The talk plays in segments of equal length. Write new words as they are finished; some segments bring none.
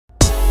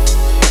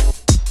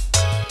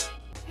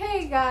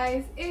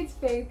guys, it's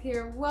Faith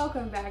here.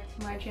 Welcome back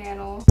to my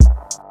channel.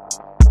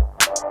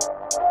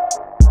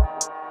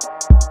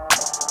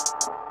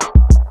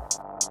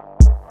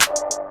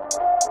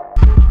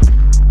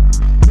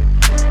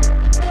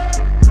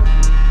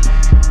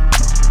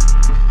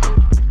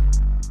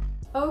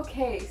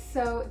 Okay,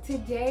 so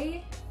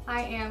today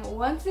I am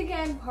once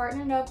again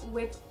partnered up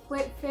with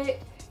FlipFit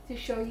to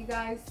show you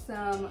guys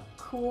some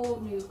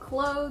cool new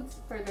clothes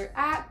for their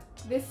app.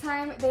 This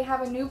time they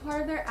have a new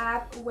part of their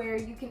app where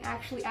you can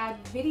actually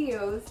add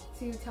videos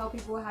to tell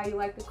people how you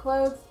like the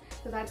clothes.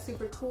 So that's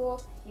super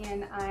cool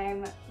and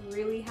I'm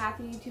really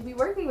happy to be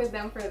working with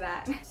them for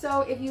that.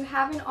 So if you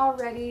haven't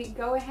already,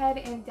 go ahead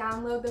and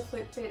download the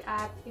FlipFit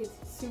app. It's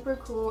super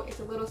cool. It's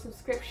a little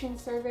subscription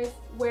service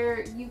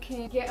where you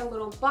can get a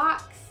little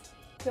box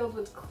filled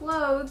with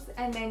clothes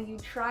and then you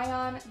try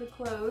on the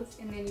clothes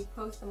and then you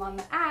post them on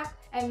the app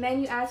and then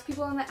you ask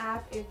people on the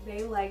app if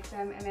they like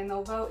them and then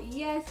they'll vote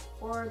yes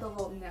or they'll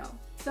vote no.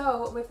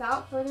 So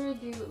without further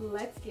ado,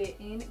 let's get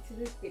into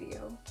this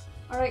video.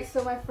 Alright,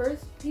 so my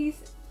first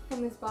piece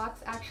from this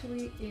box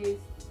actually is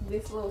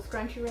this little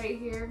scrunchie right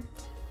here.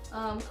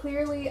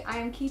 Clearly I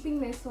am keeping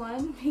this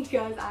one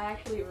because I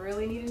actually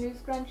really need a new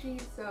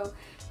scrunchie, so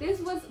this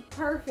was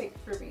perfect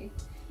for me.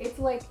 It's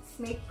like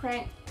snake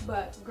print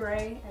but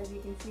gray, as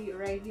you can see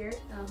right here.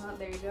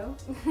 There you go.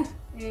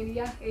 And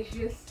yeah, it's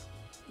just,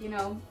 you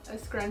know, a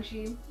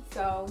scrunchie,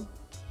 so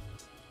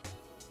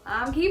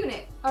I'm keeping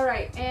it.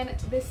 Alright, and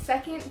the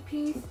second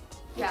piece,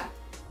 yeah,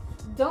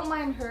 don't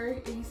mind her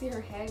if you see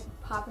her head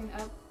popping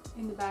up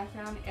in the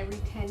background every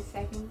 10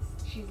 seconds.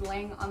 She's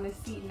laying on the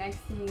seat next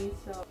to me,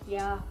 so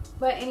yeah.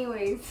 But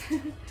anyways,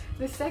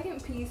 the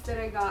second piece that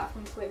I got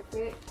from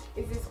FlipFit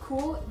is this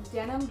cool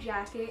denim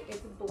jacket. It's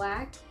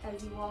black,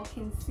 as you all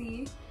can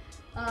see.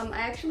 I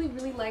actually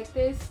really like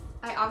this.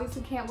 I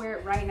obviously can't wear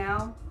it right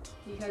now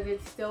because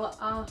it's still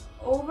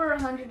over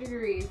 100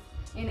 degrees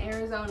in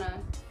Arizona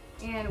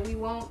and we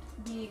won't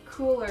be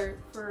cooler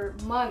for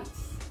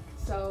months,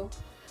 so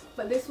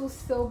but this will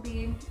still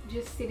be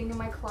just sitting in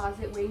my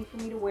closet waiting for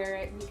me to wear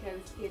it because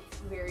it's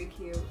very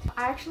cute.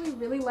 I actually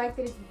really like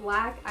that it's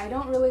black. I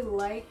don't really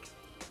like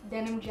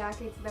denim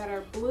jackets that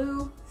are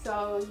blue,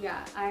 so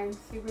yeah, I'm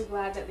super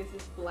glad that this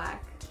is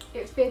black.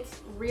 It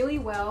fits really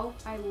well.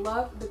 I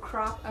love the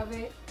crop of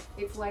it.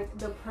 It's like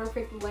the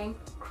perfect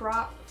length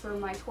crop for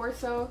my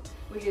torso,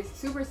 which is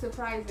super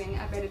surprising.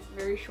 I bet it's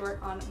very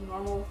short on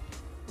normal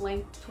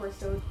length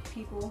torso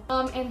people.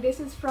 And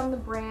this is from the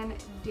brand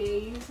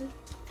Daze.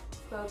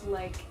 Of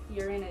like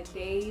you're in a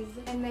daze.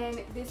 And then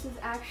this is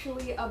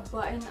actually a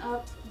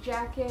button-up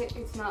jacket.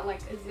 It's not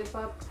like a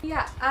zip-up.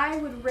 Yeah, I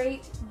would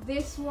rate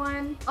this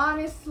one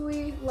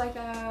honestly like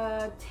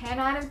a 10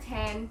 out of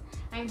 10.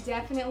 I'm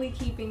definitely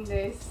keeping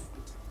this,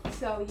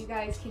 so you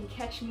guys can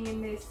catch me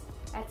in this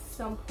at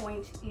some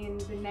point in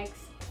the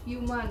next few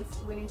months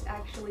when it's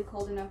actually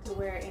cold enough to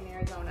wear it in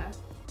Arizona.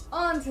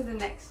 On to the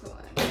next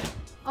one.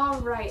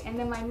 Alright, and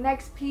then my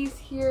next piece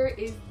here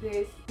is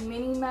this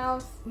Mickey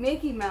Mouse,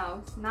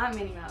 not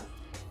Minnie Mouse,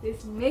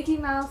 this Mickey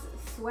Mouse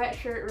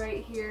sweatshirt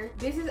right here.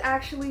 This is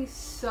actually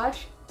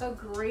such a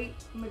great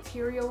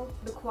material.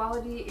 The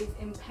quality is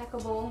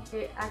impeccable.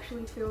 It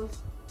actually feels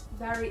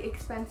very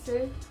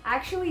expensive. I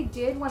actually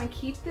did want to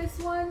keep this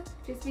one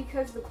just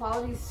because the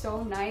quality is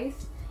so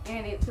nice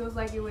and it feels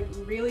like it would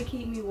really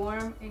keep me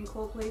warm in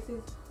cold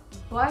places,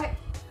 but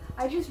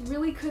I just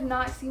really could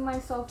not see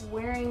myself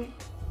wearing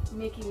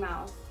Mickey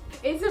Mouse.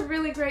 It's a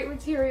really great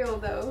material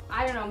though.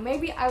 I don't know,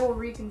 maybe I will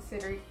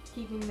reconsider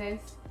keeping this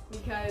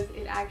because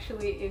it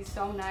actually is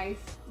so nice.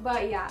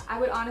 But yeah, I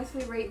would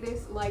honestly rate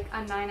this like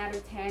a 9 out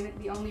of 10.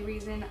 The only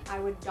reason I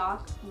would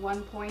dock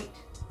 1 point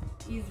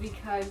is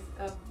because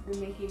of the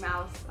Mickey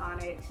Mouse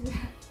on it.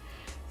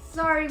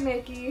 Sorry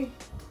Mickey,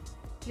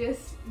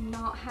 just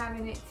not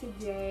having it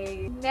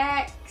today.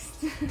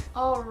 Next.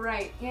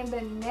 Alright, and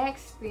the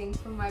next thing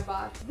from my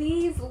box,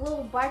 these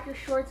little biker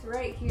shorts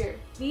right here.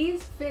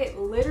 These fit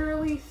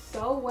literally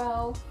so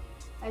well,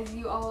 as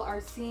you all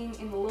are seeing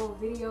in the little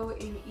video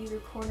in either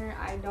corner.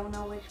 I don't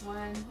know which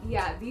one.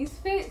 Yeah, these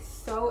fit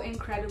so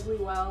incredibly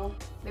well.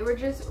 They were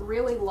just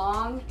really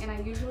long and I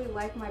usually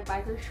like my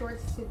biker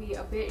shorts to be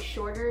a bit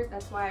shorter.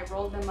 That's why I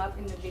rolled them up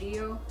in the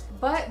video.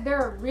 But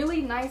they're a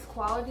really nice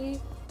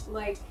quality.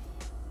 Like,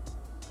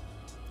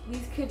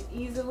 these could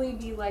easily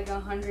be like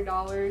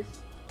 $100.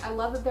 I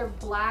love that they're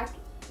black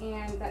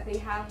and that they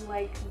have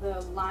like the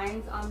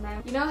lines on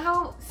them. You know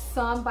how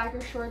some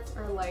biker shorts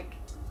are like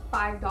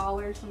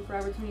 $5 from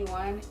Forever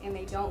 21 and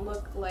they don't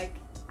look like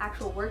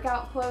actual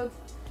workout clothes?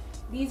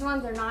 These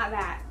ones are not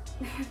that.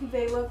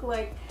 They look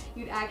like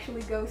you'd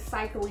actually go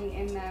cycling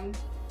in them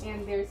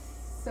and they're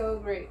so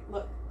great.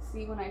 Look,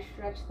 see when I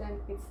stretch them,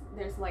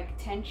 there's like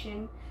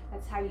tension.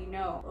 That's how you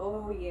know.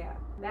 Oh yeah,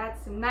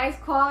 that's some nice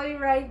quality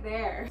right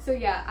there. So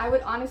yeah, I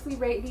would honestly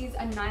rate these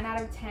a 9 out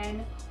of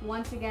 10.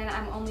 Once again,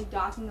 I'm only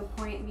docking a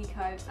point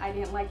because I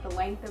didn't like the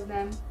length of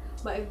them.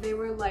 But if they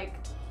were like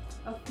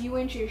a few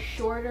inches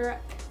shorter,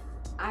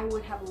 I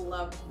would have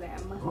loved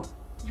them.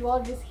 Did you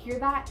all just hear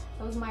that?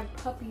 That was my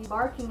puppy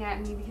barking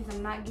at me because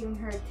I'm not giving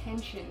her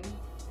attention.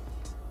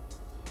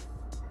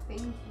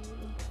 Thank you.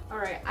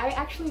 Alright, I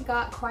actually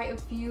got quite a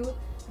few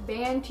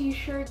band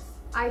t-shirts.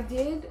 I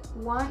did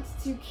want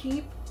to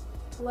keep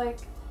like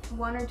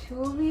 1 or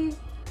 2 of these,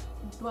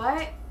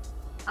 but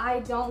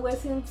I don't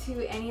listen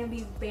to any of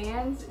these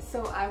bands,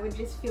 so I would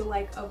just feel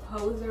like a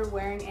poser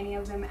wearing any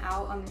of them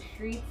out on the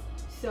streets.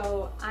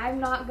 So I'm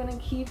not gonna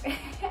keep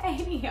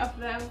any of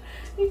them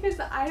because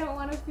I don't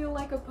want to feel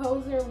like a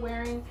poser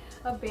wearing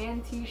a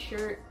band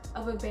t-shirt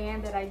of a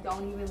band that I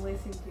don't even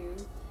listen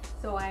to.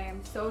 So I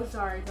am so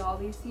sorry to all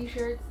these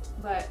t-shirts,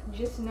 but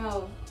just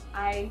know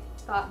I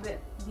thought that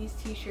these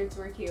t-shirts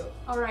were cute.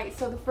 Alright,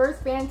 so the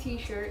first band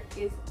t-shirt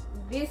is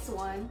this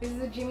one. This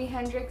is a Jimi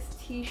Hendrix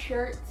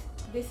t-shirt.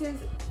 This is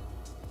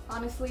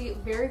honestly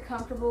very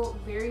comfortable,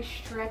 very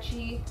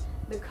stretchy.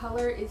 The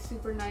color is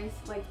super nice,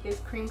 like this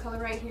cream color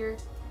right here.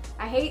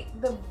 I hate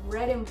the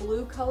red and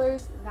blue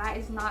colors, that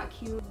is not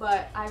cute,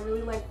 but I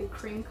really like the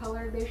cream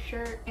color of this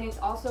shirt. And it's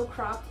also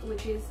cropped,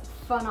 which is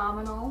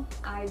phenomenal.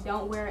 I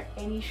don't wear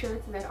any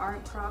shirts that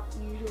aren't cropped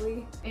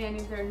usually. And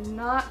if they're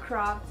not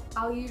cropped,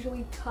 I'll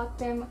usually tuck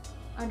them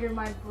under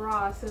my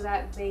bra so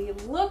that they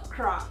look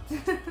cropped.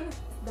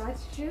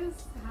 That's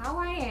just how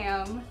I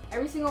am.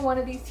 Every single one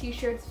of these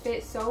t-shirts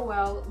fit so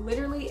well.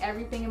 Literally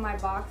everything in my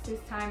box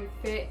this time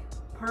fit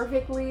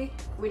perfectly,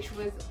 which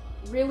was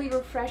really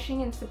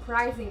refreshing and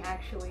surprising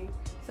actually.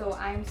 So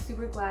I'm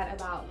super glad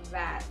about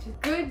that.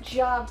 Good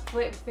job,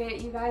 Flip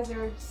Fit. You guys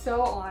are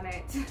so on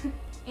it.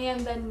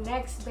 And the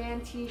next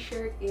band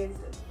t-shirt is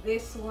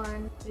this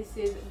one. This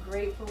is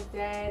Grateful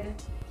Dead.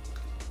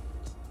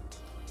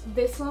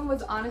 This one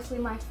was honestly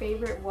my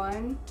favorite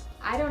one.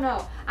 I don't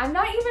know. I'm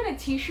not even a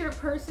t-shirt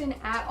person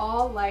at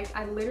all. Like,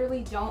 I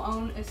literally don't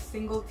own a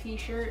single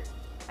t-shirt.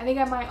 I think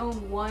I might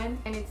own one,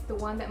 and it's the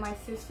one that my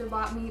sister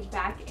bought me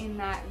back in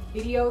that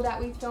video that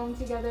we filmed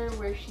together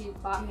where she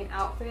bought me an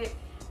outfit.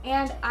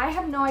 And I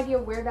have no idea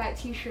where that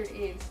t-shirt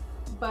is,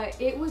 but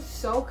it was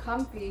so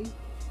comfy.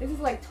 This is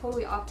like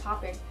totally off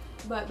topic,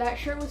 but that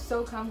shirt was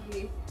so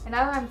comfy. And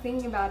now that I'm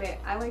thinking about it,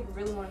 I like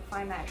really want to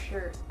find that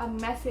shirt. A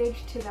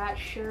message to that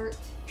shirt.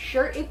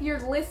 Shirt, if you're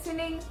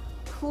listening,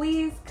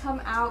 please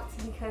come out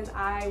because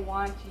I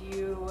want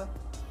you.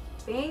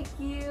 Thank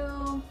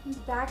you.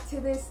 Back to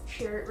this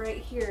shirt right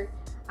here.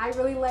 I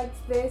really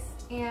liked this,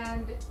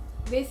 and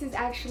this is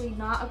actually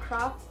not a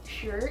cropped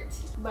shirt,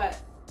 but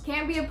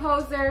can't be a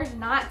poser,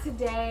 not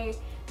today,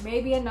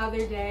 maybe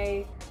another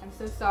day. I'm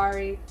so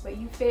sorry, but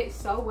you fit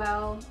so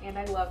well and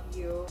I love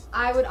you.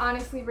 I would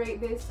honestly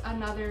rate this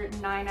another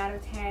 9 out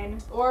of 10,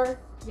 or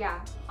yeah,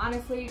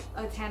 honestly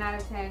a 10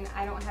 out of 10.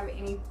 I don't have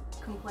any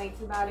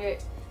complaints about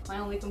it. My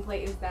only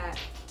complaint is that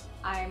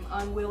I'm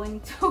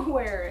unwilling to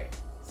wear it.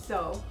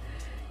 So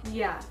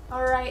yeah.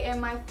 Alright,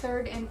 and my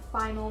third and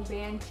final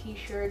band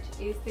t-shirt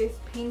is this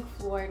Pink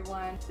Floyd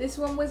one. This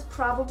one was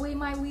probably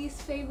my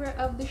least favorite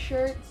of the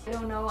shirts. I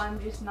don't know, I'm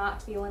just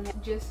not feeling it,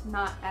 just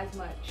not as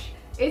much.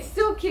 It's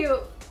still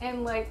cute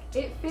and like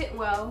it fit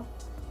well.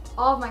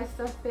 All of my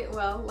stuff fit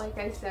well, like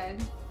I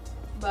said,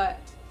 but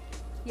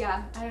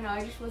yeah, I don't know,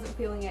 I just wasn't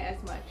feeling it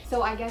as much.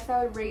 So I guess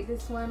I would rate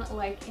this one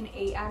like an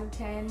 8 out of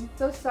 10.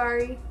 So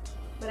sorry,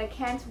 but I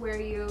can't wear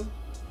you.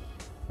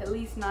 At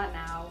least not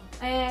now.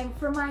 And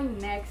for my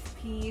next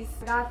piece,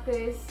 I got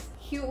this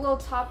cute little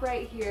top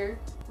right here.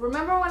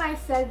 Remember when I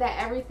said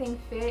that everything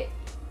fit?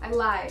 I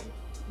lied.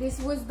 This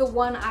was the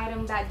one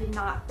item that did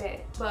not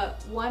fit, but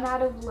 1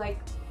 out of like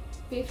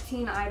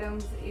 15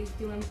 items is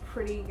doing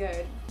pretty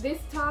good. This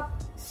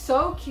top,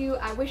 so cute.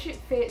 I wish it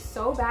fit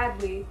so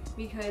badly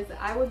because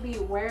I would be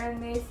wearing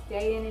this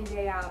day in and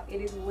day out.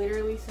 It is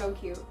literally so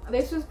cute.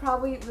 This was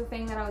probably the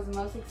thing that I was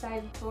most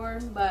excited for,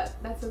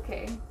 but that's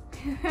okay.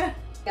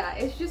 Yeah,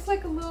 it's just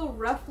like a little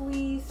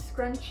ruffly,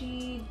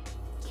 scrunchy,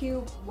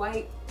 cute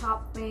white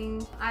top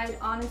thing. I'd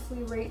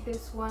honestly rate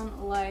this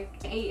one like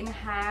an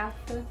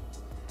 8.5.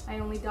 I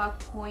only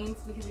docked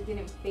points because it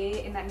didn't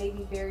fit, and that made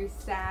me very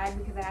sad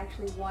because I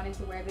actually wanted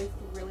to wear this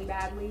really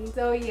badly.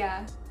 So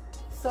yeah,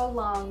 so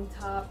long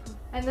top.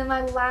 And then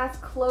my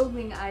last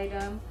clothing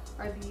item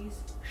are these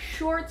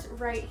shorts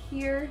right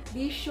here.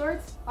 These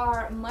shorts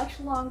are much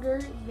longer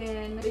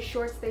than the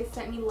shorts they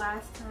sent me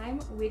last time,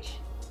 which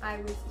I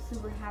was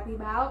super happy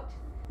about.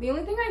 The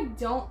only thing I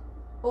don't,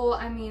 well,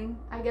 I mean,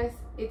 I guess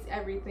it's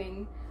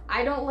everything.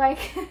 I don't like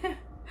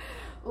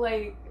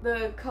like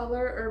the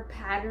color or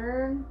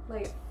pattern,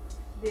 like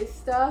this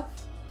stuff.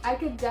 I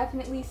could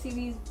definitely see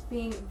these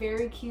being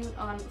very cute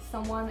on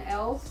someone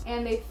else,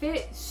 and they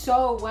fit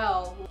so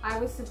well. I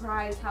was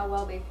surprised how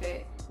well they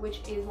fit,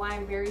 which is why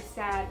I'm very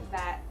sad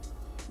that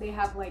they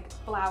have like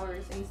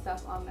flowers and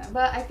stuff on them.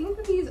 But I think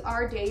that these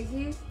are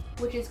daisies,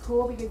 which is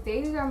cool because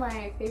daisies are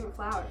my favorite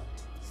flower.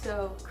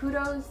 So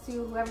kudos to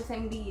whoever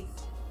sent me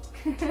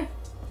these.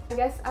 I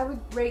guess I would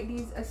rate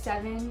these a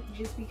 7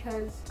 just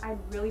because I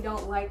really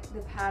don't like the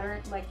pattern,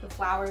 like the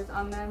flowers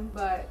on them,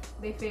 but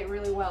they fit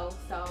really well.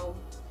 So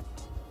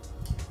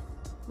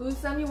lose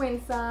some, you win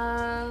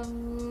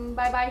some.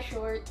 Bye bye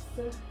shorts.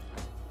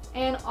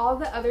 And all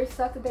the other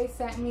stuff that they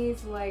sent me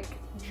is like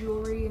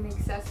jewelry and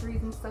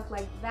accessories and stuff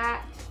like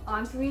that.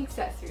 On to the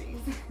accessories.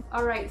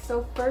 Alright,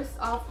 so first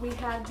off we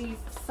have these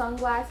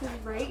sunglasses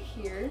right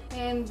here.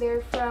 And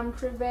they're from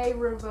Privé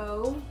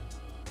Revaux.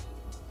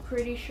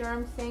 Pretty sure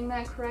I'm saying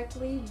that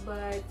correctly,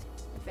 but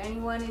if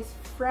anyone is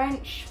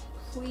French,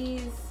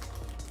 please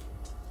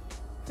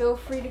feel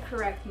free to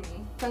correct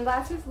me.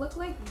 Sunglasses look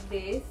like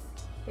this.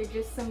 They're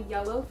just some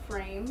yellow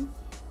frames.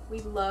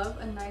 We love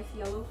a nice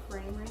yellow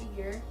frame right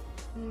here.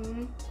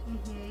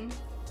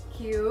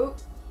 Cute.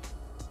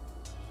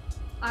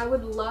 I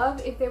would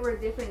love if they were a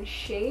different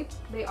shape.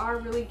 They are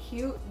really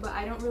cute, but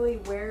I don't really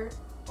wear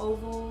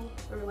oval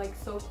or like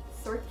so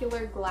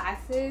circular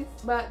glasses,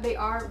 but they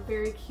are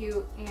very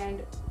cute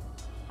and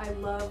I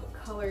love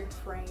colored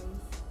frames.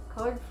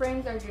 Colored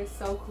frames are just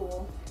so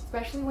cool,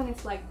 especially when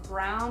it's like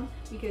brown,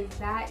 because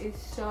that is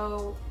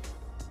so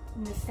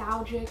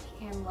nostalgic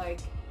and like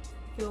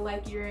feel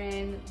like you're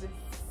in the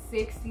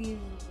 60s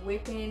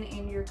whipping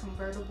in your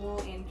convertible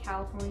in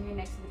California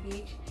next to the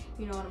beach.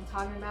 You know what I'm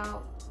talking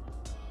about?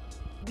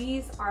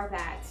 These are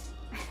that.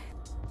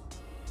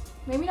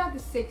 Maybe not the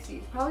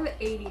 60s, probably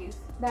the 80s.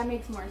 That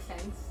makes more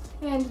sense.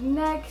 And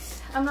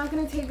next, I'm not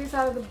gonna take this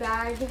out of the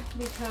bag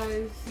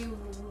because you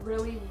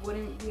really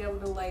wouldn't be able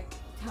to like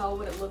tell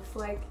what it looks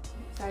like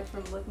aside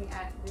from looking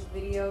at the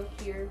video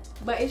here.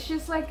 But it's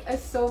just like a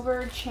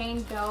silver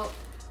chain belt.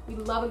 We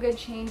love a good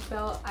chain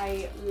belt.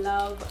 I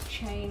love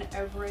chain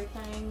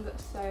everything.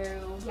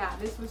 So yeah,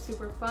 this was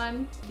super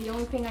fun. The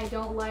only thing I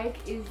don't like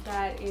is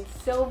that it's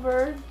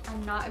silver.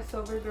 I'm not a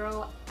silver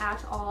girl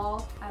at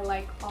all. I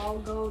like all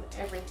gold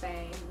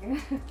everything.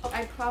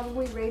 I'd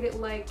probably rate it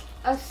like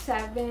a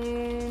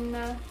 7.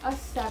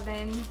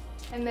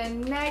 And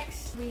then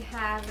next we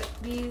have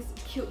these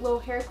cute little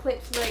hair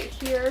clips right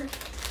here.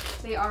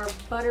 They are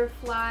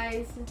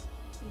butterflies.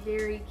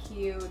 Very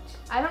cute.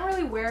 I don't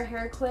really wear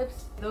hair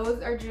clips.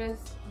 Those are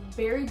just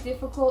very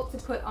difficult to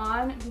put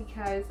on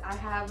because I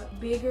have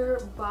bigger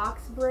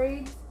box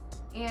braids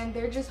and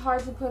they're just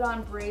hard to put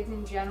on braids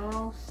in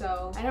general,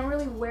 so I don't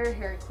really wear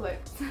hair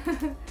clips.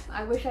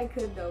 I wish I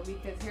could though,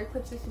 because hair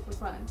clips are super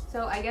fun.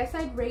 So I guess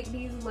I'd rate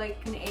these like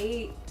an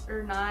 8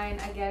 or 9,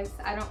 I guess.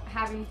 I don't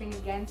have anything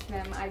against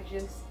them, I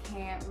just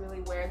can't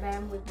really wear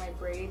them with my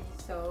braids,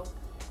 so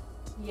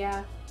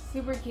yeah,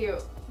 super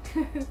cute.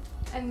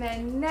 And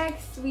then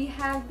next we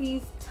have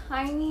these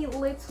tiny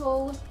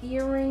little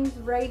earrings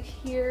right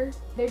here.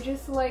 They're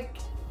just like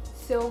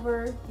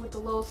silver with a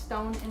little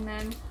stone in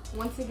them.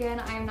 Once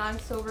again, I am not a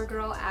silver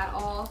girl at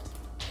all,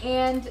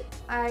 and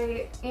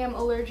I am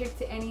allergic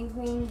to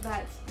anything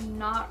that's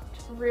not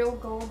real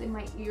gold in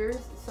my ears,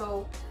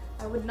 so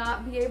I would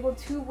not be able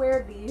to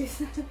wear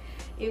these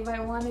if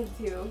I wanted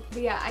to.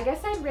 But yeah, I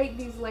guess I'd rate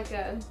these like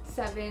a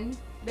 7.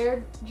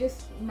 They're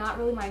just not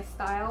really my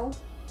style.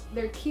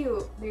 They're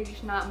cute, they're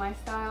just not my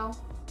style,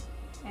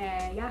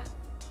 and yeah.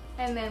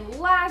 And then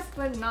last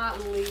but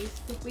not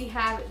least, we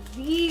have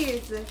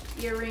these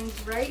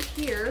earrings right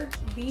here.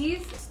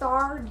 These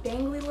star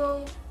dangly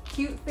little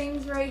cute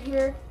things right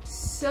here,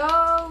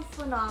 so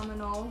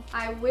phenomenal.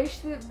 I wish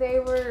that they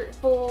were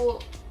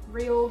full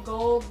real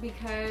gold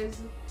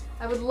because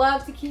I would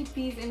love to keep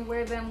these and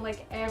wear them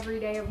like every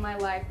day of my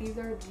life. These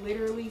are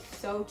literally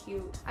so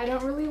cute. I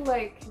don't really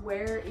like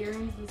wear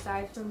earrings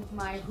besides from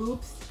my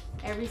hoops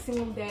every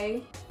single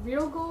day.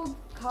 Real gold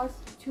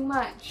costs too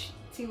much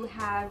to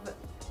have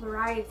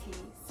variety,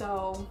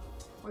 so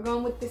we're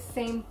going with the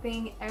same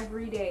thing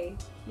every day.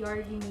 You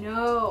already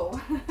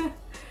know.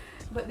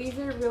 But these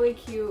are really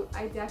cute.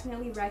 I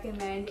definitely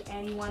recommend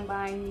anyone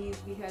buying these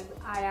because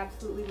I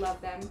absolutely love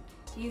them.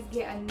 These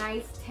get a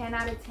nice 10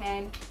 out of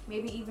 10,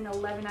 maybe even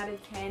 11 out of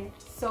 10.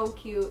 So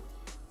cute,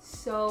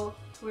 so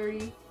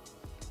flirty,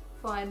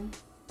 fun,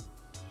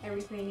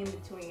 everything in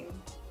between.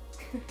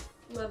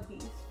 Love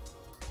these.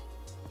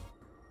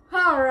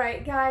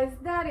 Alright guys,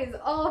 that is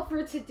all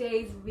for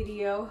today's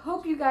video.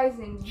 Hope you guys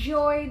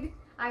enjoyed.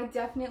 I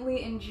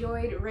definitely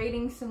enjoyed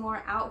rating some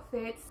more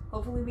outfits.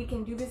 Hopefully we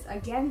can do this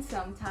again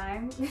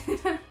sometime.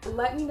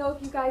 Let me know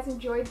if you guys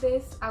enjoyed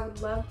this. I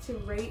would love to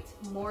rate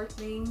more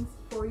things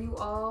for you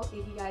all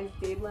if you guys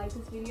did like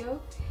this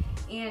video.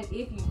 And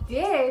if you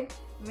did,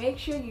 make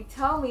sure you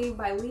tell me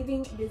by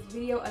leaving this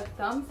video a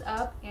thumbs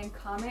up and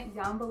comment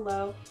down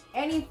below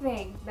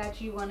anything that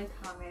you want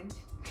to comment.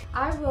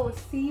 I will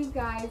see you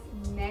guys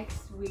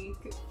next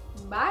week.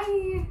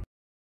 Bye!